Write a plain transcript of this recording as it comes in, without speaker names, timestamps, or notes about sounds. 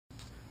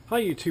Hi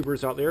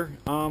YouTubers out there.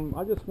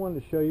 I just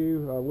wanted to show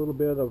you a little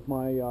bit of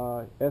my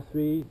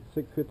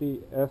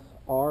SV-650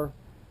 SR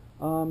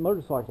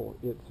motorcycle.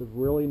 It's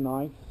really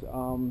nice.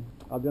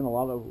 I've done a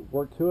lot of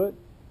work to it.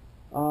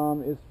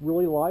 It's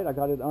really light. I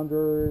got it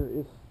under,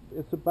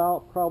 it's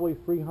about probably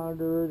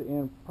 300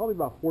 and probably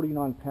about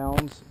 49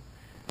 pounds.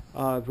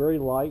 Very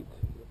light.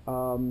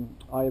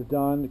 I have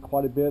done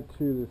quite a bit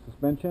to the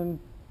suspension,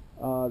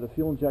 the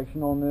fuel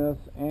injection on this,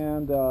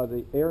 and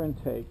the air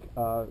intake.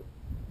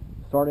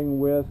 Starting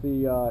with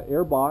the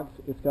air box,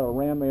 it's got a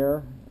ram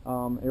air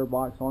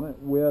box on it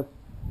with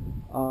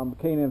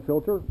K&N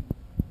filter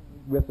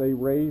with a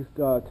raised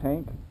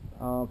tank.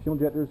 Fuel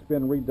injector's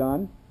been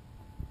redone.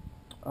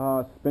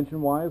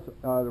 Suspension-wise,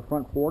 the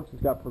front forks has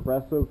got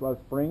progressive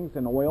springs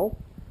and oil.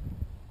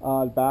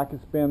 The back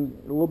has been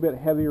a little bit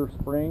heavier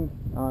spring.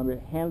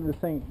 This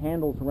thing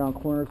handles around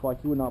corners like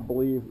you would not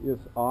believe.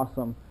 It's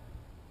awesome.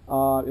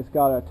 It's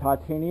got a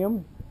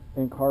titanium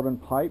and carbon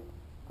pipe.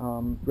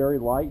 Very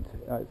light.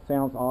 It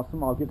sounds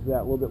awesome. I'll get to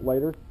that a little bit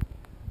later.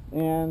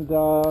 And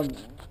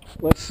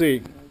let's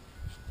see.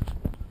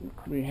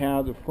 We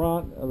have the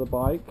front of the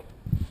bike.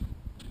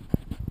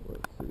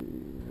 Let's see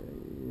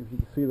if you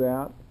can see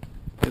that.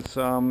 It's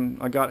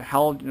I got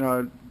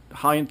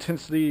high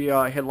intensity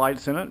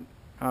headlights in it.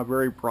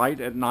 Very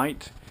bright at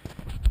night.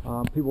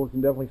 People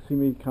can definitely see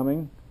me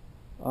coming.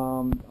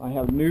 I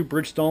have new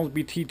Bridgestone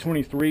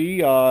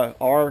BT23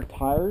 R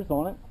tires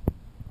on it.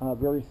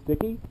 Very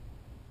sticky.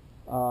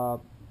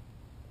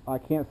 I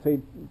can't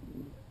say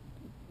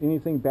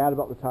anything bad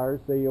about the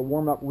tires. They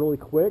warm up really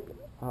quick.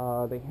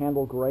 They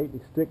handle great. They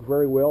stick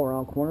very well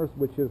around corners,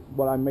 which is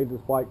what I made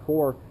this bike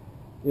for,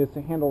 is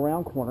to handle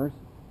around corners.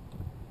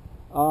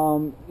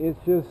 It's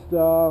just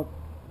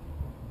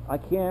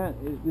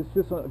it's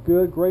just a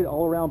good, great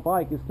all-around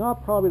bike. It's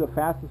not probably the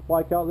fastest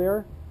bike out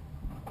there.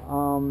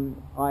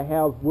 I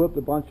have whipped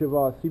a bunch of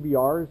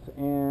CBRs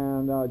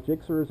and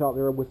Gixxers out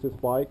there with this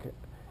bike.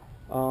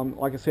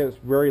 Like I said, it's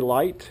very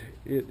light.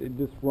 It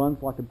just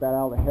runs like a bat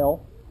out of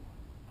hell.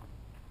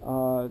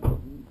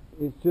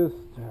 It's just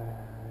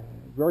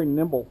very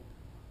nimble.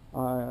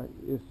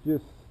 It's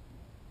just,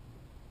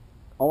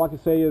 all I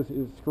can say is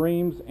it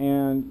screams,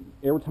 and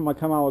every time I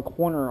come out of a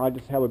corner, I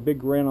just have a big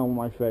grin on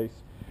my face.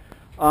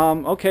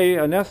 Okay,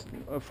 enough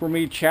for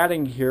me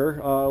chatting here.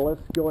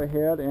 Let's go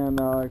ahead and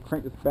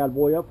crank this bad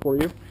boy up for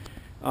you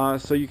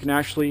so you can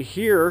actually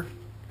hear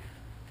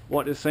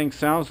what this thing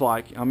sounds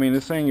like. I mean,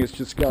 this thing has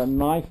just got a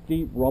nice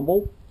deep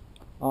rumble.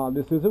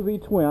 This is a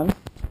V-twin.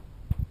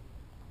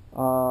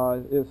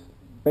 It's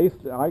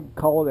based, I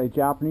call it a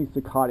Japanese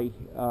Ducati.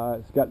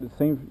 It's got the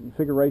same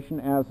configuration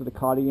as the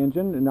Ducati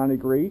engine, a 90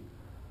 degree.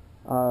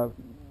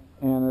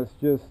 And it's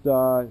just,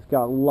 it's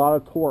got a lot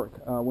of torque.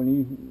 When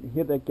you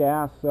hit that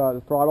gas,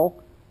 the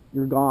throttle,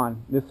 you're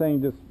gone. This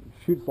thing just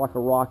shoots like a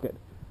rocket.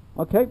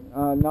 Okay,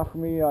 enough for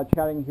me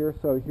chatting here,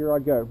 so here I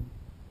go.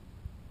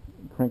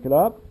 Crank it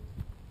up.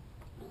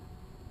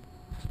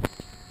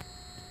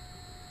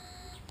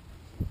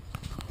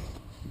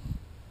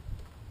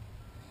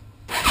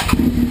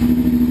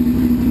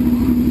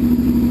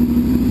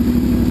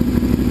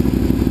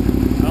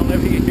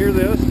 Hear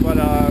this, but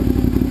got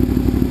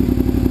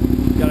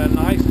a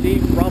nice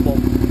deep rumble.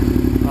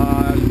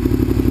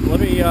 Let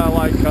me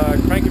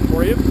crank it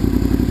for you.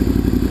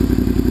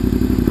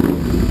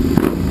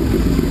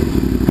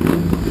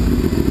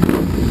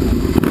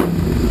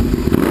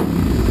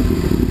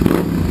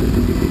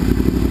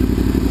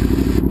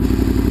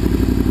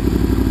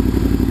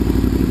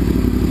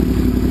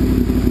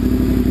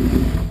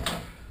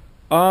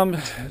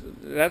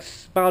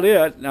 That's about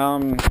it.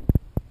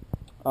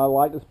 I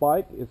like this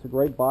bike. It's a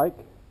great bike.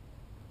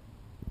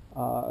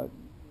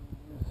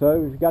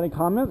 So if you've got any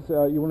comments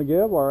you want to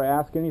give or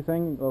ask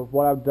anything of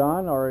what I've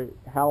done, or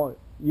how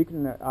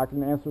I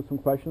can answer some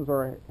questions,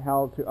 or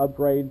how to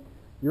upgrade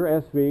your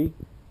SV,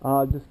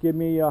 just give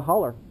me a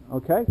holler.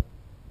 Okay?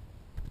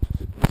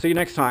 See you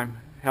next time.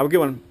 Have a good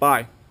one.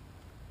 Bye.